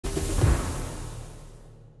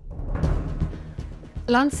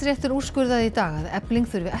Landsréttur úrskurðaði í dag að Efling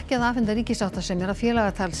þurfi ekki að afhenda ríkissáttasemjara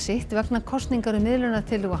félagatal sitt vegna kosningar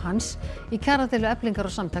miðlunartillögu hans í kjaradeilu Eflingar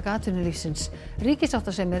og Samtaka atvinnulífsins.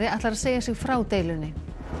 Ríkissáttasemjari ætlar að segja sig frá deilunni.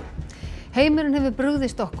 Heimurinn hefur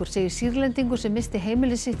brugðist okkur, segir Sýrlendingur sem missti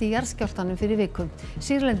heimili sitt í jarðskjálftanum fyrir viku.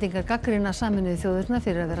 Sýrlendingar gagnrýna Sameinuðu þjóðirnar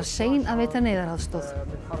fyrir að vera sein að veita neyðaraðstoð.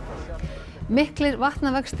 Miklir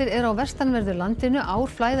vatnavextir eru á vestanverðu landinu, ár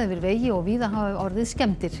flæða yfir vegi og víða hafa orðið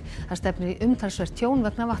skemmdir. Það stefnir í umtalsvert tjón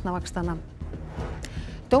vegna vatnavaxtanna.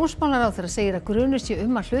 Dómsmálaráðherra segir að grunur sé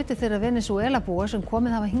að hluti þeirra Venesúelabúa sem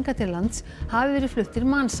komið hafa hingað til lands hafi verið fluttir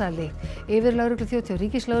mansali. Yfirlögregluþjónn hjá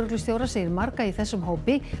ríkislögreglustjóra segir marga í þessum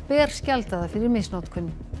hópi berskjaldaða fyrir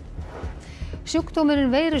misnotkun.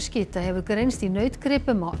 Sjúkdómurinn veiruskita hefur greinst í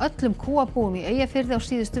nautgripum á öllum kúabúum í Eyjafirði á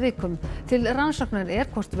síðustu vikum. Til rannsóknar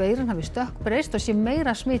hvort veiran hafi stökkbreyst og sé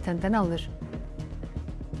meira smitandi en áður.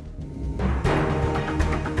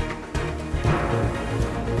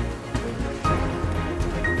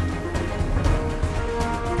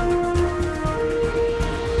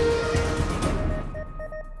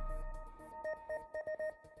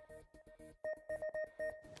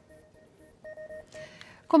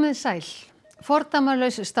 Komið sæl.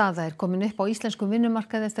 Fordæmalaus staða komin upp á íslenskum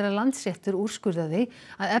vinnumarkaði eftir að Landsréttur úrskurðaði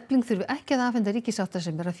að Efling þurfi ekki að afhenda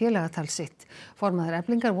ríkissáttasemjara félagatal sitt. Formaður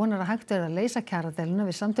Eflingar vonar að hægt verði að leysa kjaradeiluna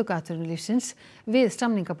við Samtök atvinnulífsins við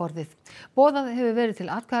samningaborðið. Boðað hefur verið til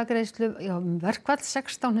atkvæðagreiðslu verkfall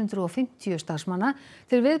 1650 starfsmanna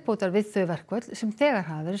til viðbótar við þau verkfall sem þegar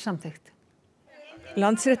hafa verið samþykkt.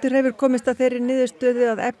 Landsréttur hefur komist að þeirri niðurstöðu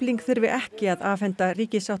að Efling þurfi ekki að afhenda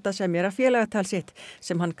ríkissáttasemjara félagatal sitt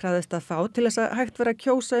sem hann krafðist að fá til þess að hægt vera að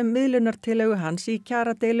kjósa miðlunartillögu hans í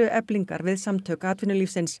kjaradeilu Eflingar við Samtök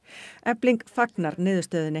atvinnulífsins. Efling fagnar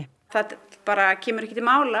niðurstöðunni. Það bara kemur ekki til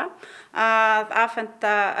mála að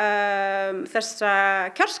afhenda þessa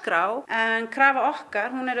kjörskrá en krafa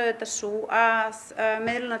okkar, hún auðvitað sú að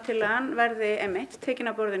miðlunartillagan verði tekin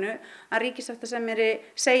á borðinu, að ríkissáttasemjari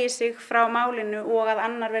segi sig frá málinu og að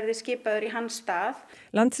annar verði skipaður í hans stað.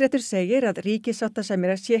 Landsréttur segir að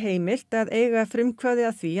ríkissáttasemjara sé heimilt að eiga frumkvæði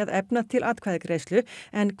að því að efna til atkvæðagreiðslu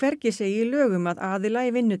en hvergi segi í lögum að aðila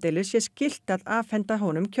í vinnudeilu sé skylt að afhenda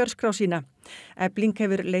honum kjörskrá sína. Efling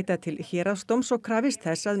hefur leitað til héraðsdóms og krafist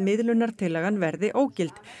þess að miðlunartillagan verði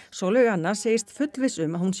ógild. Sólveig Anna segist fullviss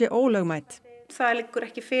að hún sé ólögmæt. Það liggur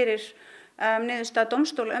ekki fyrir niðurstaða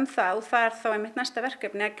dómstóla það og það þá einmitt næsta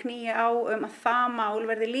verkefni að knýja á að það mál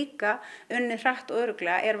verði líka unnið hratt og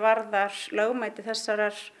örugglega varðar lögmæti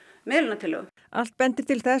þessarar miðlunartillögu. Allt bendir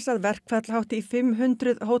til þess að verkfall hátt í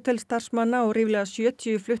 500 hótelstarfsmanna og ríflega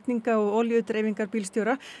 70 flutninga og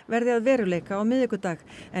olíudreifingarbílstjóra verði að veruleika á miðvikudag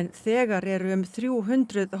en þegar eru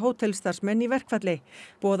 300 hótelstarfsmenn í verkfalli.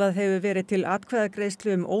 Boðað hefur verið til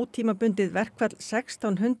atkvæðagreiðslu ótímabundið verkfall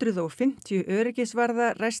 1650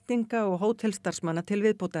 öryggisvarða, ræstinga og hótelstarfsmanna til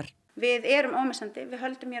viðbótar. Við erum ómissandi, við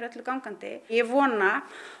höldum hér öllu gangandi. Ég vona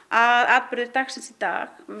að atburðir dagsins í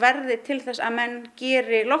dag verði til þess að menn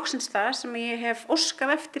geri loksins það sem ég hef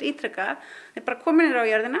óskað eftir ítrekað. Þeir bara koma niður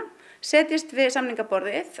á jörðina, setjist við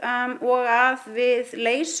samningaborðið og að við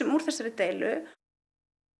leysum úr þessari deilu.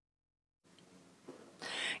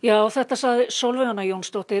 Já, þetta sagði Sólveig Anna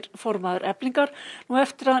Jónsdóttir, formaður Eflingar, nú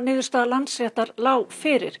eftir að niðurstaða Landsréttar lá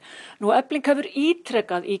fyrir. Nú Efling hefur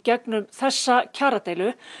ítrekað í gegnum þessa kjaradeilu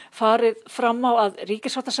farið fram á að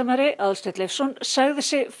ríkissáttasemjari Aðalsteinn Leifsson segði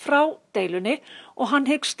sig frá deilunni og hann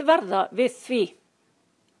hyggst verða við því.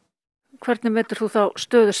 Hvernig metur þú þá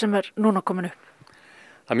stöðu sem núna komin upp?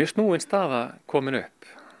 Það mjög snúin staða komin upp.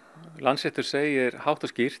 Landsréttur segir hátt og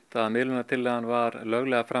skýrt að miðlunartillagan var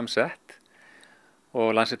löglega framsett.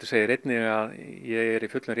 Og Landsréttur segir einnig að ég í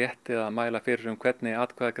fullum rétti að mæla fyrir hvernig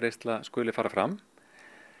atkvæðagreiðsla skuli fara fram.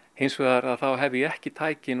 Hins vegar að þá hef ég ekki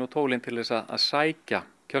tækin og tólin til þess að sækja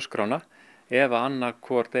kjörskrána ef að annar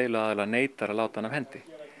hvor deiluaðila neitar að láta hann af hendi.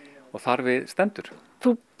 Og þar við stendur.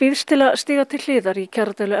 Þú býðst til að stíga til hliðar í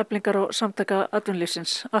kjaradeilu Eflingar og Samtaka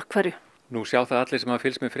atvinnulífsins. Af hverju? Nú sjá það allir sem hafa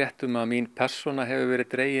fylgst með fréttum að mín persóna hefur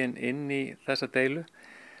verið dregin inn í þessa deilu,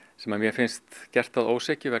 sem að mér finnst gert að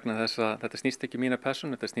ósekju vegna þess að þetta snýst ekki mína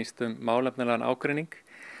persónu, þetta snýst málefnalegan ágreining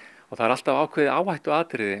og það alltaf ákveðið áhættu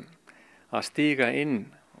atriði að stíga inn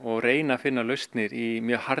og reyna að finna lausnir í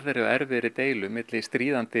mjög harðari og erfiðri deilu milli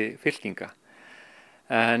stríðandi fylkinga.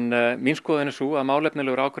 En mín skoðun sú að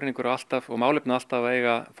málefnalegur ágreiningur alltaf að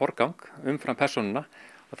eiga forgang umfram persónuna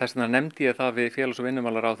og þess vegna nefndi ég það við félags- og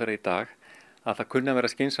vinnumálaráðherra í dag að það kunni að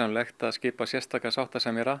vera skynsamlegt að skipa sérstaka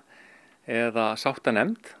sáttasemjara eða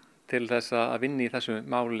sáttanefnd til þess að vinna í þessu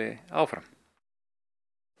máli áfram.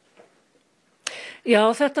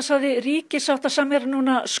 Já, þetta sagði ríkissáttasemjari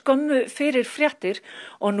núna skömmu fyrir fréttir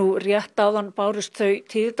og nú rétt áðan bárust þau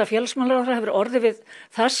tíðindi að félagsmálaráðherra hefur orðið við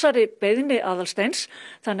þessari beiðni Aðalsteins,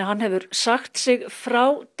 þannig hann hefur sagt sig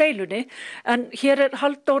frá deilunni. En hér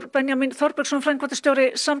Halldór Benjamín Þorbergsson,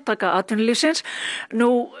 framkvæmdastjóri Samtaka atvinnulífsins.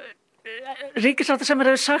 Nú,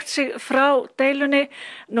 ríkissáttasemjari hefur sagt sig frá deilunni,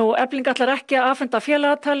 nú Efling ætlar ekki að afhenda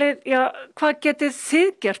félagatalið. Já, hvað getið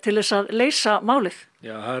þið gert til þess að leysa málið?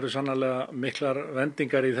 Já, það eru sannarlega miklar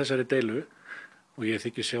vendingar í þessari deilu og ég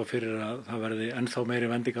þykir sjá fyrir að það verði ennþá meiri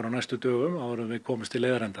vendingar á næstu dögum áður en við komumst til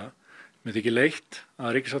leiðarenda. Mér þykir leitt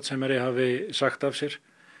að ríkissáttasemjari hafi sagt af sér.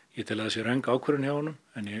 Ég tel að það sé röng ákvörðun hjá honum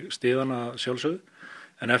en ég styð hana sjálfsögðu.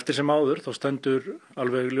 En eftir sem áður þá stendur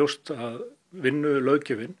alveg ljóst að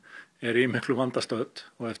vinnulöggjöfin í miklu vandastödd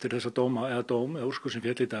og eftir þessa dóm eða úrskurð sem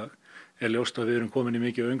féll í dag ljóst að við erum komin í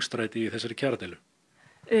mikið öngstræti í þessari kjaradeilu.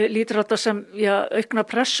 Lítur þetta sem aukna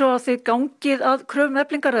pressu á þið gangið að kröfum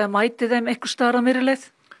Eflingar eða mætið þeim einhver staðar á meiri leið?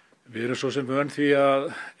 Við erum svo sem vön því að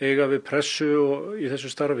eiga við pressu í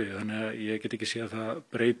þessu starfi þannig að ég get ekki séð að það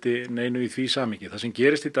breyti neinu í því samhengi. Það sem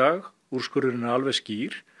gerist í dag, úrskurðurinn alveg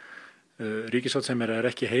skýr.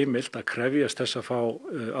 Ríkissáttasemjari ekki heimilt að krefjast þess að fá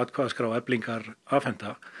atkvæðaskrá Eflingar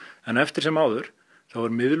afhenta en eftir sem áður þá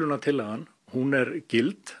miðlunartillagan, hún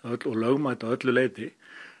gild og lögmæt á öllu leyti.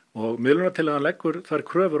 Og miðlunartillagan leggur þær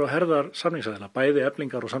kröfur á herðar samningsaðila, bæði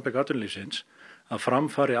Eflingar og Samtaka atvinnulífsins, að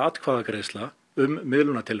framfari atkvæðagreiðsla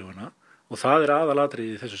miðlunartillöguna og það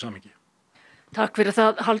aðalatriði í þessu samhengi. Takk fyrir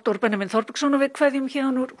það, Halldór Benjamín Þorbergsson og við kveðjum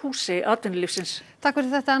hérna úr húsi atvinnulífsins. Takk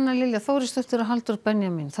fyrir þetta, Anna Lilja Þórisdóttir og Halldór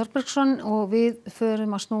Benjamín Þorbergsson og við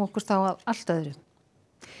förum að snúa okkur þá að allt öðru.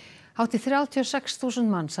 Hátt í 36.000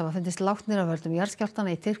 manns hafa fundist látnir af völdum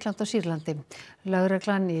jarðskjálftanna í Tyrklandi og Sýrlandi.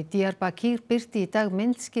 Lögreglan í Diyarbakir birti í dag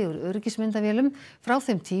myndskeið úr öryggismyndavélum frá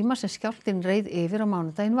þeim tíma sem skjálftinn reið yfir á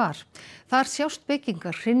mánudaginn var. Þar sjást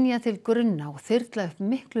byggingar hrynja til grunna og þyrla upp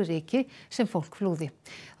miklu ryki sem fólk flúði.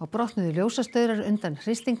 Þá brotnuðu ljósastaurar undan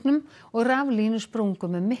hristingnum og raflínur sprungu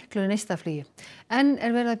með miklu neistaflugi. Enn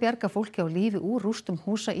verið að bjarga fólki á lífi úr rústum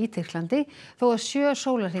húsa í Tyrklandi þó að 7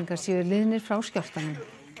 sólarhringar séu liðnir frá skjálftanum.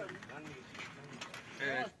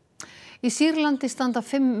 Í Sýrlandi standa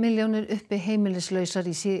 5 milljónir uppi heimilislausar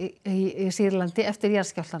í Sýrlandi eftir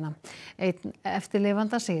jarðskjálftana. Einn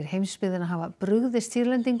eftirlifanda segir heimsbyggðina hafa brugðist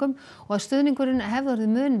Sýrlendingum og að stuðningurinn hefði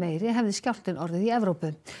orðið mun meiri hefði skjálftinn orðið í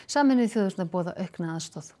Evrópu. Sameinuðu þjóðirnar boða aukna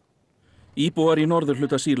aðstoð. Íbúar í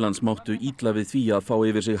norðurhluta Sýrlands máttu illa við því að fá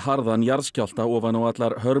yfir sig harðan jarðskjálfta ofan á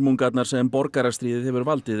allar hörmungarnar sem borgarastríðið hefur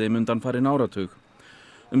valdið þeim undanfarinn áratug.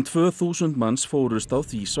 2000 manns fórust á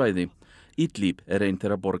því svæði. Idlib ein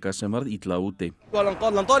þeirra borga sem varð illa úti.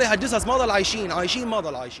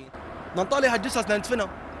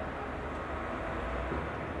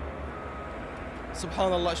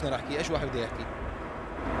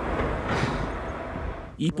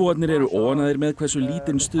 Íbúarnir eru óánægðir með hversu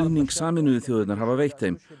lítinn stuðning Sameinuðu þjóðirnar hafa veitt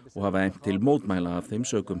þeim og hafa efnt til mótmæla af þeim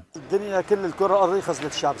sökum.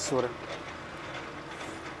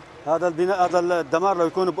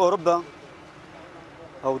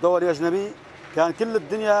 أو دولي أجنبي كان كل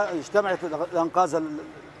الدنيا اجتمعت لإنقاذ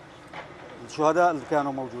الشهداء اللي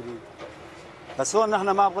كانوا موجودين بس هون نحن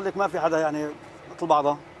ما بقول لك ما في حدا يعني مثل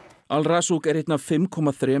بعضها. Al-Rasuk einn af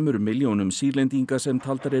 5,3 milljónum sýrlendinga sem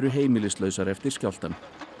taldar eru heimilislausar eftir skjálftann.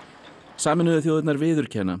 Sameinuðu þjóðirnar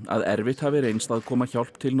viðurkenna að erfitt hafi reynst að koma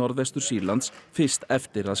hjálp til norðvestur Sýrlands fyrst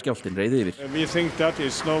eftir að skjálftinn reið yfir. We think that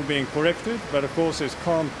is now being corrected, but of course it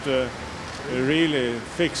can't really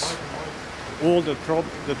fix all the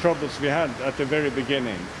troubles we had at the very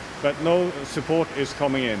beginning, but no support is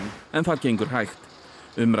coming in. En það gengur hægt.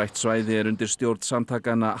 Umrætt svæði undir stjórn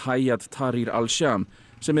samtakanna Hayat Tahrir al-Sham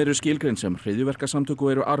sem eru skilgreind sem hryðjuverkasamtök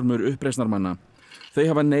og eru armur uppreisnarmanna. Þau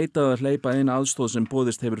hafa neitað að hleypa inn aðstoð sem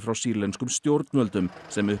boðist hefur frá sýrlenskum stjórnvöldum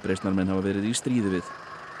sem uppreisnarmenn hafa verið í stríði við.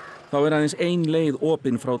 Þá aðeins ein leið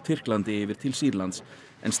opin frá Tyrklandi yfir til Sýrlands,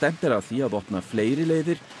 en stefnt að því að opna fleiri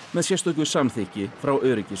leiðir með sérstöku samþykki frá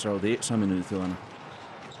öryggisráði Sameinuðu þjóðanna.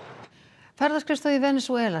 Ferðaskrifstofa í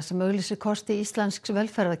Venesúela sem auglýsir kosti íslensks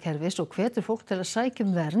velferðarkerfis og hvetur fólk til að sækja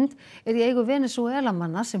vernd í eigu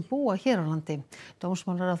Venesúelamanna sem búa hér á landi.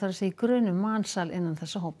 Dómsmálaráðherra segir grun mansal innan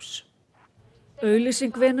þessa hóps.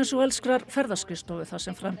 Auglýsing venesúelskrar ferðaskrifstofu þar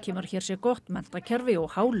sem framkemur hér sé gott menntakerfi og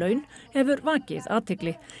há laun hefur vakið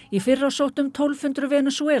athygli. Í fyrra sóttu 1200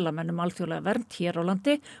 Venesúelamönnum alþjóðlega vernd hér á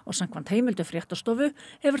landi og samkvæmt heimildu fréttastofu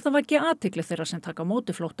hefur það vakið athygli þeirra sem taka á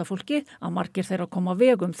móti flóttafólki að margir þeirra koma á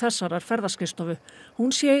vegum þessarar ferðaskrifstofu. Hún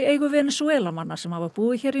sé í eigu Venesúelamanna sem hafa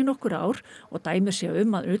búið hér í nokkur ár og dæmi sé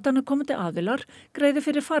að utanaðkomandi aðilar greiði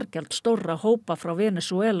fyrir fargjald stórra hópa frá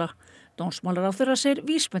Venesúela. Dómsmálaráðherra segir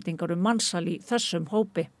vísbendingar mansal í þessum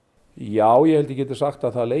hópi. Já, ég held ég geti sagt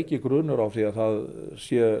að það leiki grunur á því að það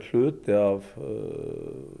sé hluti af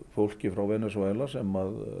fólki frá Venesúela sem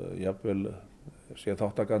að jafnvel sé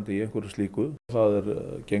þáttakandi í einhverju slíku. Það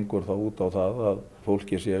gengur þá út á það að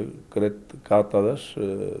fólki sé greidd gata þess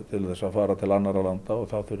til þess að fara til annarra landa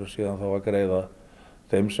og það þurfi síðan þá að greiða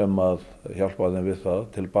þeim sem að hjálpa þeim við það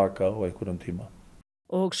tilbaka á einhverjum tíma.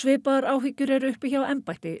 Og svipaðar áhyggjur eru uppi hjá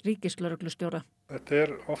embætti ríkislögreglustjóra.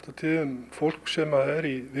 Þetta ofta tíðum fólk sem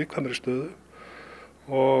í viðkvæmri stöðu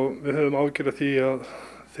og við höfum áhyggjur af því að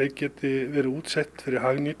þeir geti verið útsett fyrir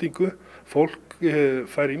hagnýtingu. Fólk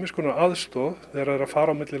fær ýmiss konar aðstoð þegar það er að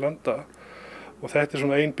fara á milli landa og þetta er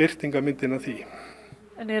svona ein birtingamyndin af því.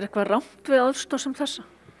 En er eitthvað rangt við aðstoð sem þessa?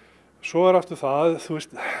 Svo aftur það,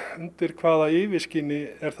 undir hvaða yfirskyni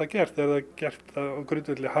er það gert? Er það gert á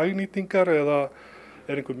grundvelli hagnýtingar eða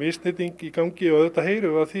er einhver misnýting í gangi og auðvitað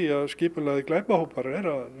heyrum við að því að skipulagðir glæpahópar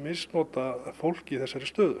að misnota fólk í þessari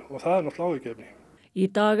stöðu og það er náttúrulega áhyggjuefni. Í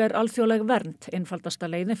dag er alþjóðleg vernd einfaldasta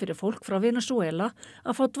leiðin fyrir fólk frá Venesúela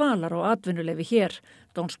að fá dvalar og atvinnuleyfi hér.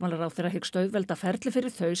 Dómsmálaráðherra hyggst auðvelda ferli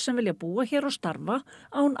fyrir þau sem vilja búa hér og starfa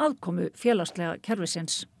án aðkomu félagslega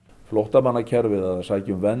kerfisins. Flóttamannakerfið að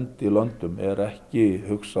sækjum vernd í löndum er ekki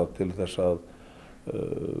hugsað til þess að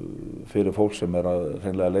fyrir fólk sem að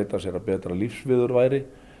hreinlega leita sér að betra lífsviðurværi.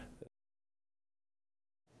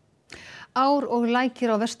 Ár og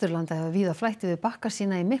lækir á Vesturlandi hafa víða flætt yfir bakka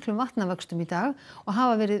sína í miklum vatnavöxtum í dag og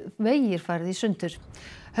hafa verið vegir færð í sundur.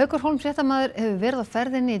 Haukur Hólm fréttamaður hefur verið á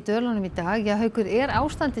ferðinni í Dölunum í dag. Já, Haukur, er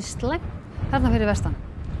ástandið slæmt þarna fyrir vestan?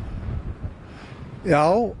 Já,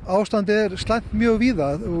 ástandið er slæmt mjög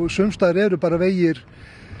víða og sumstaðar eru bara vegir,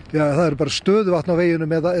 það eru bara stöðuvatn á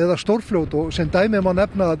veginum eða stórfljót og sem dæmi má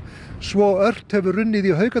nefna að svo ört hefur runnið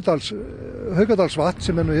í Haukadalsvatn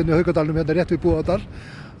sem hérna í Haukadalnum rétt við Búðardal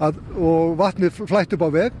og vatnið flætt upp á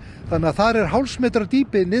veg, þannig að þar er hálfsmetra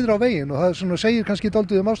dýpi niður á veginn og það segir kannski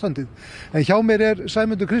dálítið ástandið. En hjá mér er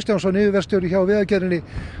Sæmundur Kristjánsson, yfirverkstjóri hjá Vegagerðinni,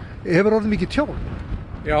 hefur orðið mikið tjón?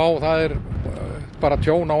 Já, það er bara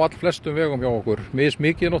tjón á flestum vegum hjá okkur,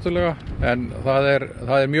 mismikið náttúrulega, en það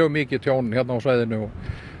er mjög mikið tjón hérna á svæðinu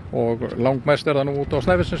og langmest er það nú út á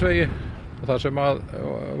Snæfellsnesvegi, það sem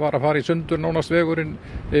var að fara í sundur nánast vegurinn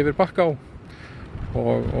yfir Bakká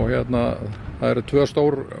og hérna það eru 2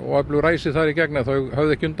 stór og öflug ræsi þar í gegn en þau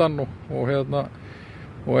höfðu ekki undan og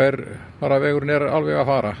vegurinn er alveg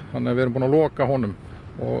að fara, þannig að við erum búin að loka honum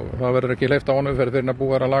og það verður ekki hleypt á honum fyrir að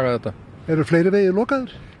búið að laga þetta. Eru fleiri vegir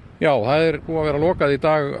lokaðir? Já, það er búið að vera lokað í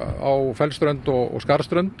dag á Fellsströnd og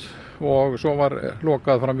Skarðströnd og svo var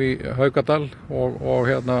lokað fram í Haukadal og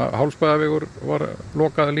Hálsbæðavegur var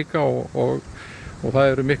lokað líka og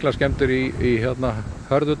það eru mikla skemmdir í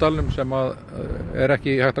Hörðudalnum sem er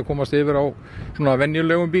ekki hægt að komast yfir á svona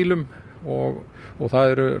venjulegum bílum og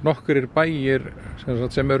það eru nokkrir bæir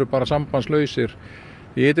sem eru bara sambandslausir.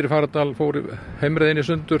 Í Ytri-Fagradal fór heimreiðin í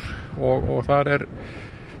sundur og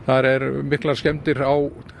þar er miklar skemmdir á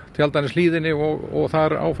Tjaldaneslíðinni og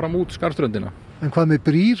þar áfram út Skarðströndina. En hvað með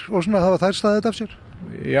brýr og svona, hafa þær staðið af sér?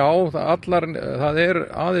 Já, það er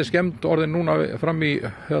aðeins skemmt orðin núna fram í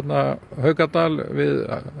Haukadal við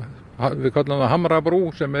kallum það Hamrabrú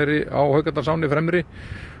sem er á Haukadalsánni fremri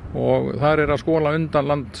og þar er að skóla undan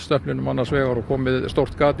landstöfnunum annars vegar og komið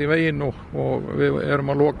stórt gat í veginn og við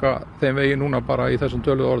erum að loka þeim veginn núna bara í þessum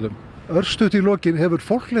töluðu orðum. Örstutt í lokin, hefur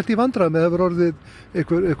fólk lent í vandræðum eða hefur orðið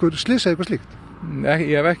einhver slys eða eitthvað slíkt?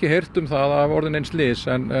 Ég hef ekki heyrt það að það orðin einn slys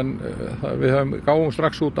en við gáum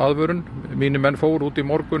strax út aðvörun. Mínir menn fóru út í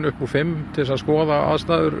morgun upp úr 5 til að skoða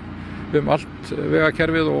aðstæður allt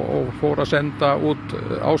vegakerfið og fóru að senda út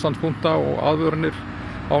ástandspunkta og aðvörunir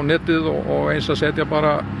á netið og eins að setja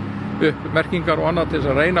bara upp merkingar og annað til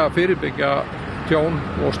að reyna að fyrirbyggja tjón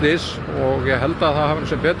og slys og ég held að það hafi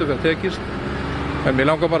sem betur fyrir tekist. En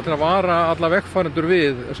mér langar bara til að vara alla vegfarendur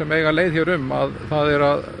við sem eiga leið hér að það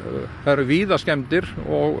eru víða skemmdir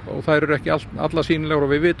og það eru ekki alla sýnilegar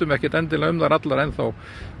og við vitum ekkert endilega þær allar ennþá.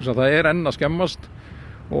 Þess að það er enn að skemmast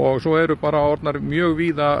og svo eru bara orðnar mjög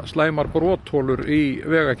víða slæmar brothólur í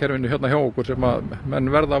vegakerfinu hérna hjá okkur sem að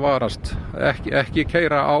menn verða að varast. Ekki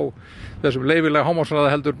keyra á þessum leyfilega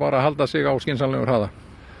hámarkshraða heldur bara að halda sig á skynsamlegum hraða.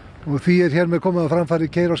 Og því er hér með komið að framfæri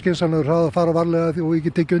keyra á skynsamlegur hraða að fara varlega og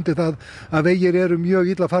ekki tekja undir það að vegir eru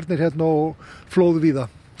mjög illa farnir hérna og flóð víða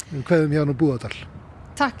kveðum hérna Búðardal.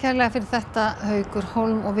 Takk kærlega fyrir þetta Haukur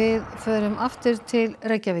Hólm og við förum aftur til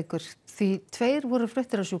Reykjavíkur. Því 2 voru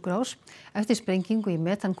fluttir á sjúkrahús eftir sprengingu í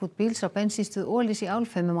metankút bíls á bensínstöð Olís í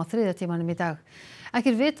Álfheimum á 3. tímanum í dag.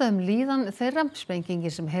 Ekki er vitað líðan þeirra.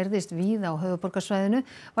 Sprengingin sem heyrðist víða á höfuðborgarsvæðinu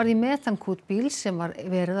varð í metankút bíls sem var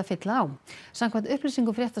verið að fylla á. Samkvæmt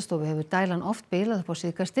upplýsingum fréttastofu hefur dælan oft bilað upp á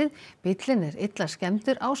síðkastið. Bíllinn er illa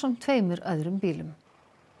skemmdur ásamt 2 öðrum bílum.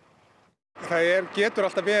 Það getur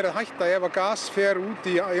alltaf verið hætta ef að gas fer út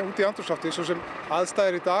í andrúmsloftið, svo sem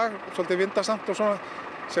aðstæður í dag, svolítið vindasamt og svona,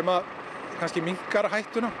 sem að kannski minnkar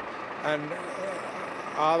hættuna, en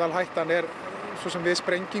aðalhættan er svo sem við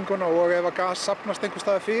sprenginguna og ef að gas safnast einhvers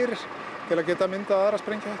staðar fyrir til að geta myndað aðra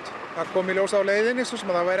sprengihættu. Það kom í ljós á leiðinni, svo sem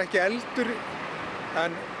að það væri ekki eldur,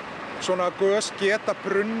 en svona gös geta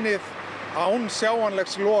brunnið án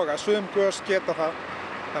sjáanlegs loga, sum gös geta það,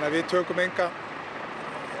 þannig að við tökum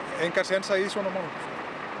engar sénsa í svona málum.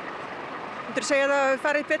 Myndirðu segja að það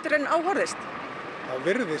farið betur en áhorfðist? Það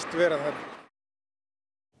virðist vera það.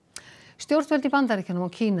 Stjórnvöld í Bandaríkjunum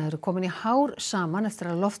og Kína eru komin í hár saman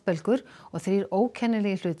eftir að loftbelgur og 3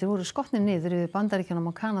 ókennilegi hlutir voru skotnir niður yfir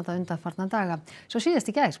Bandaríkjunum og Kanada undanfarna daga. Svo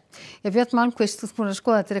síðast í gær. Björn Malmquist, þú ert búin að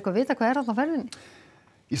skoða þetta eitthvað, vita hvað er þarna á ferðinni?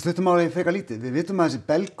 Í stuttum máli frekar lítið. Við vitum að þessi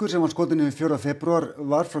belgur sem var skotinn niður 4. febrúar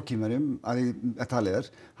var frá Kínverjum, að talið er.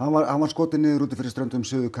 Hann var skotinn niður úti fyrir ströndum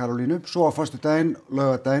Suður Karólínu, svo á föstudaginn,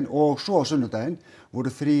 laugardaginn og svo á sunnudaginn voru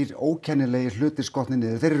 3 ókennilegi hlutir skotnir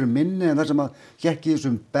niður. Þeir eru minni en það sem að hékk í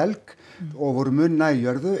þessum belg og voru mun nær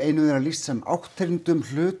jörðu. Einu þeirra lýst sem 8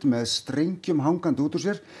 hlut með strengjum hangandi út úr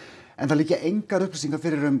sér, en það liggja engar upplýsingar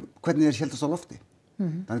fyrir hvernig þeir héldust á lofti.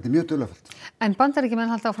 Þannig að þetta er mjög dularfullt. En Bandaríkjamenn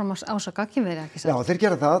halda áfram að ásaka Kínverja, ekki satt? Já, þeir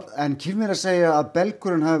gera það, en Kínverjar segja að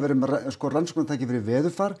belgurinn hafi verið rannsóknartæki fyrir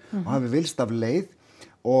veðurfar og hafi vilst af leið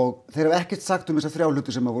og þeir hafa ekkert sagt þessa 3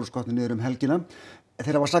 hluti sem voru skotnir niður helgina.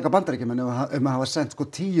 Þeir hafa sakað Bandaríkjamenn að hafa sendt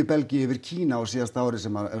 10 belgi yfir Kína á síðasta ári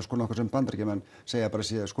sem nokkuð sem Bandaríkjamenn segja bara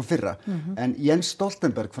síðan fyrra. En Jens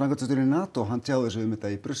Stoltenberg, framkvæmdastjóri NATO, hann tjáði þessu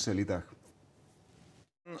þetta í Brussel í dag.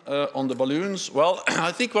 On the balloons, well, I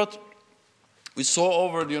think what we saw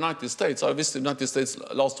over the United States, I visited the United States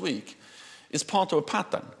last week, is part of a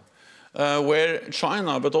pattern where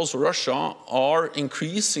China, but also Russia, are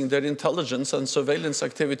increasing their intelligence and surveillance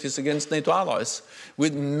activities against NATO allies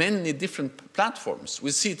with many different platforms.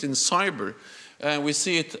 We see it in cyber, we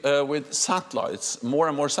see it with satellites, more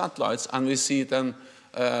and more satellites, and we see it then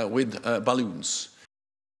with balloons.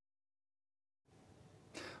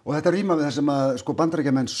 Og þetta rýma við það sem að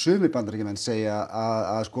sumir bandaríkjamenn segja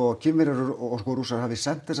að Kínverjar og Rússar hafi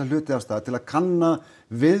sent þessa hluti af stað til að kanna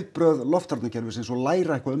viðbrögð loftvarnakerfisins og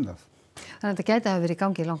læra eitthvað það. Þannig að þetta gæti hafa verið í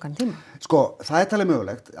gangi í langan tíma. Það er talið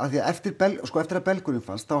mögulegt, af því að eftir að belgurinn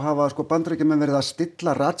fannst, þá hafa bandaríkjamenn verið að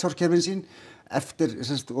stilla ratsjárkerfin sín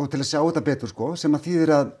og til að sjá þetta betur,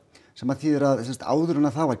 sem að þýðir að áður en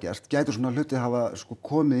að það var gert, gætu svona hluti hafa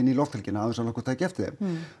komið inn í lofthelgina áður sem nokkuð tæki eftir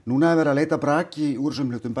þeim. Núna er verið að leita braki úr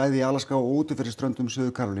þessum hlutum, bæði í Alaska og úti fyrir ströndum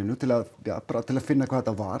Suður Karólínu til að finna hvað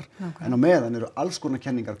þetta var. En á meðan eru alls konar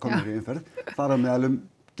kenningar komnar í umferð, þar á meðal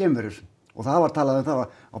geimverur. Og það var talað það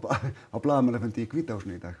á blaðamannafundi í Hvíta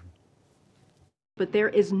húsinu í dag. But there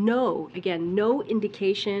is no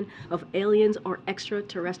indication of aliens or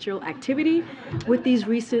extraterrestrial activity with these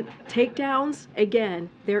recent takedowns. Again,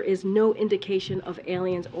 there is no indication of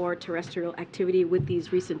aliens or terrestrial activity with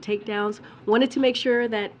these recent takedowns. Wanted to make sure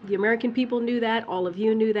that the American people knew that, all of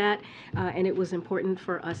you knew that, and it was important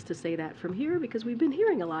for us to say that from here because we've been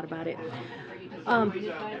hearing a lot about it. I'm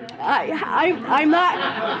not.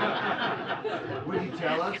 Would you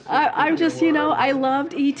tell us? I'm just, I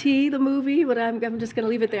loved E.T. the movie, but I'm just going to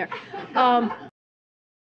leave it there.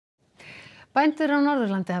 Bændur á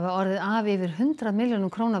Norðurlandi hafa orðið af yfir 100 milljónum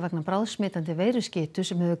króna vegna bráðsmitandi veiruskytu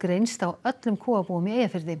sem hefur greinst á öllum kúabúum í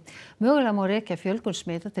Eyjafirði. Mögulega má rekja fjölgun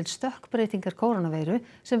smita til stökkbreytingar kórónuveiru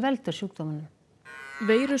sem veldur sjúkdómanum.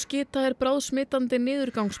 Veiruskyta er bráðsmitandi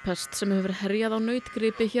niðurgangspest sem hefur herjað á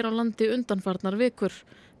nautgripi hér á landi undanfarnar vikur.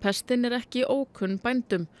 Pestin er ekki ókunn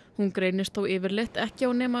bændum. Hún greinist þó yfirleitt ekki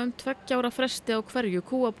á nema 2 ára fresti á hverju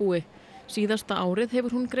kúabúi. Síðasta árið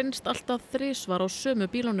hefur hún greinst alltaf 3 á sömu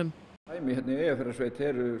bílunum. Dæmi hérna í Eyjafjarðarsveit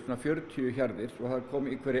eru svona 40 hjarðir og það kom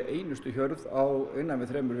í hverju einustu hjörð á innan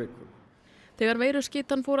við 3 vikum. Þegar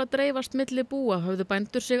veiruskytan fór að dreifast milli búa höfðu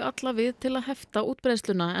bændur sig alla við til að hefta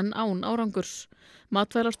útbreiðsluna en án árangurs.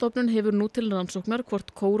 Matvælastofnun hefur nú til rannsóknar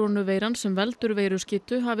hvort kórónuveiran sem veldur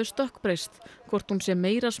veiruskytu hafi stökkbreyst, hvort hún sé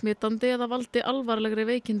meira smitandi eða valdi alvarlegri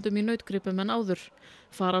veikindum í nautgripum en áður.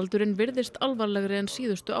 Faraldurinn virðist alvarlegri en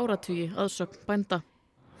síðustu áratugi að sögn bænda.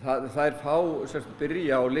 Það er fá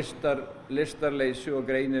byrja á listarleysi og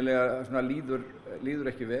greinilega líður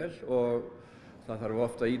ekki vel og Það þarf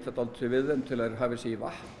ofta að ýta dálítið við þeim til að hafi sig í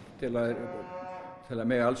vatn, til að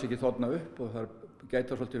mega alls ekki þorna upp og það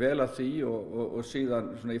gæta svolítið vel að því og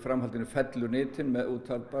síðan svona í framhaldinu fellur nitin með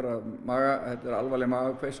út af bara þetta alvarleg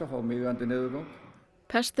magakveisa, fá migandi niðurgang.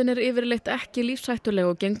 Pestin yfirleitt ekki lífshættuleg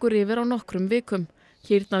og gengur yfir á nokkrum vikum.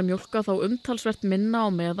 Kýrnar mjólka þá umtalsvert minna á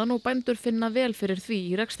meðan og bændur finna vel fyrir því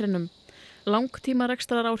í rekstrinum. Langtíma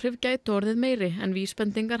rekstraráhrif gætu orðið meiri en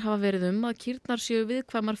vísbendingar hafa verið að kýrnar séu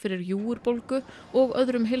viðkvæmar fyrir júgurbólgu og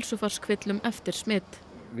öðrum heilsufarskvillum eftir smitt.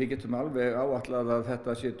 Við getum alveg áætlað að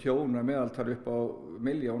þetta sé tjón að meðaltal upp á 1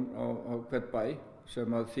 milljón á hvern bæ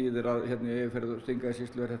sem að þýðir að hérna í Eyjafirði og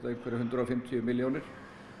Þingeyjarsýslu þetta einhverju 150 milljónir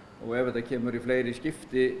og ef þetta kemur í fleiri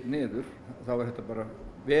skipti niður þá þetta bara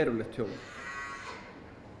verulegt tjón.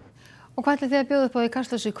 Og hvað ætlið þið að bjóða upp á í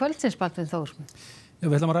Kastljósi kvöldsins, Baldvin Þór?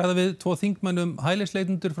 Við ætlum að ræða við 2 þingmönnum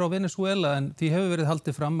hælisleitendur frá Venesúela en því hefur verið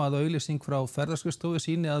haldið fram að auglýsing frá ferðaskrifstofu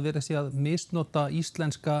sýni að verið sé að misnota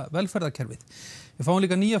íslenska velferðarkerfið. Við fáum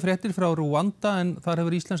líka nýja fréttir frá Rúanda en þar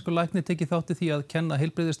hefur íslenskur læknir tekið þátt í því að kenna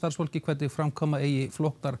heilbrigðisstarfsfólki hvernig framkvæma eigi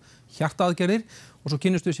flóknar hjartaaðgerðir og svo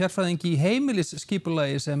kynnustu sérfræðingi í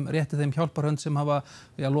heimilisskipulagi sem rétti þeim hjálparhönd sem hafa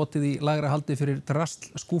lotið í lægra haldi fyrir drasl,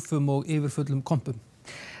 skúfum og yfirfullum kompum.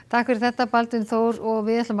 Takk fyrir þetta, Baldvin Þór, og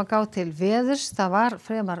við ætlum að gá til veðurs. Það var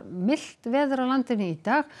fremar milt veður á landinu í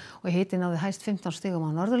dag og hiti náði hæst 15 stigum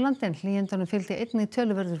á Norðurlandi en hlýindunum fylgdi einnig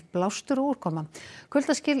töluverður blástur og úrkoma.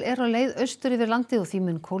 Kuldaskil á leið austur yfir landið og því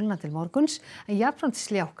mun kólna til morguns en jafnframt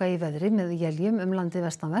sljákka í veðri með éljum landið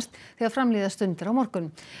vestanvert þegar framlíða stundir á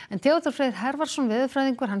morgun. En Theodór Freyr Hervarsson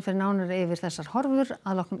veðurfræðingur, hann fer nánar yfir þessar horfur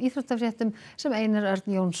að loknum íþróttafréttum sem Einar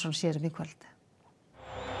Örn Jónsson sér í kvöld.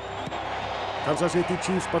 Kansas City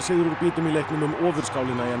Chiefs bar sigur úr býtum í leiknum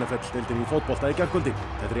ofurskálina í NFL-deildinni í fótbolta í gærkvöldi.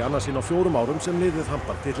 Þetta í annað sinn á 4 árum sem liðið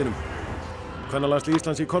hampar titlinum. Kvennalandslið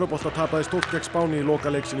Íslands í körfubolta tapaði stórt gegn Spáni í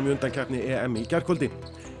lokaleiksinum í undankeppni EM í gærkvöldi.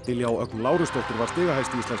 Diljá Ögn Lárusdóttir var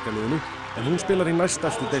stigahæst í íslenska liðinu en hún spilar í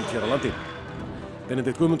næstefstu deild hér á landi.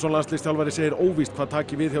 Benedikt Guðmundsson landsliðsþjálfari segir óvíst hvað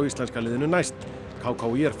taki við hjá íslenska liðinu næst.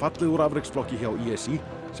 KKÍ fallið úr afreksflokki hjá ISÍ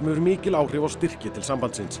sem hefur mikil áhrif á styrki til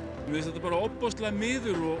sambandsins. Mér finnst þetta bara ofboðslega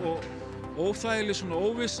miður og óþægileg svona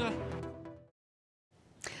óvissa.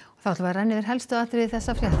 Þá ætlum við að renna yfir helstu atriði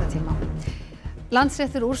þessa fréttatíma.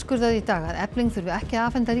 Landsréttur úrskurðaði í dag að Efling þurfi ekki að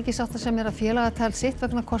afhenda ríkissáttasemjara félagatal sitt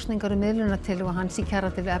vegna kosningar miðlunartillögu hans í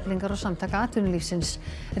kjaradeilu Eflingar og Samtaka atvinnulífsins.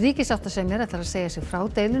 Ríkissáttasemjari ætlar að segja sig frá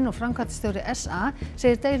deilunni og framkvæmdastjóri SA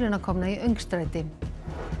segir deiluna komna í öngstræti.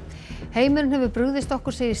 Heimurinn hefur brugðist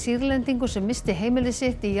okkur, segir Sýrlendingur sem missti heimili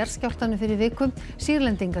sitt í jarðskjálftanum fyrir viku.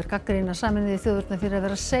 Sýrlendingar gagnrýna Sameinuðu þjóðirnar fyrir að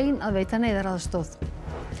vera sein að veita neyðaraðstoð.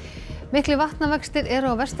 Miklir vatnavextir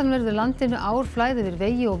eru á vestanverðu landinu, ár flæði yfir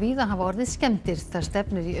vegi og víða hafa orðið skemmdir. Það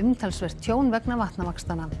stefnir í umtalsvert tjón vegna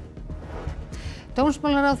vatnavaxtanna.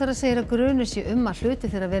 Dómsmálaráðherra segir að grunur sé að hluti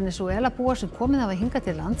þeirra Venesúelabúa sem komið hafa hingað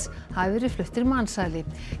til lands hafi verið fluttir mansali.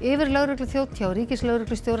 Yfirlögregluþjónn hjá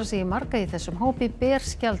ríkislögreglustjóra segir marga í þessum hópi ber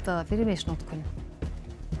skjaldaða fyrir misnotkun.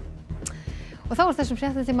 Og þá þessum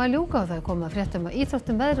fréttatíma að ljúka og það er komið að fréttum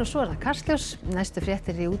íþróttum, veðri og svo það Kastljós. Næstu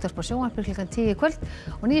fréttir í útvarpi og sjónvarpi klukkan 10 í kvöld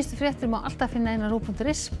og nýjustu fréttir má alltaf finna inn á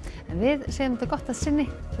rúv.is. En við segjum þetta gott að sinni,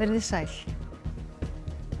 verið þið sæl.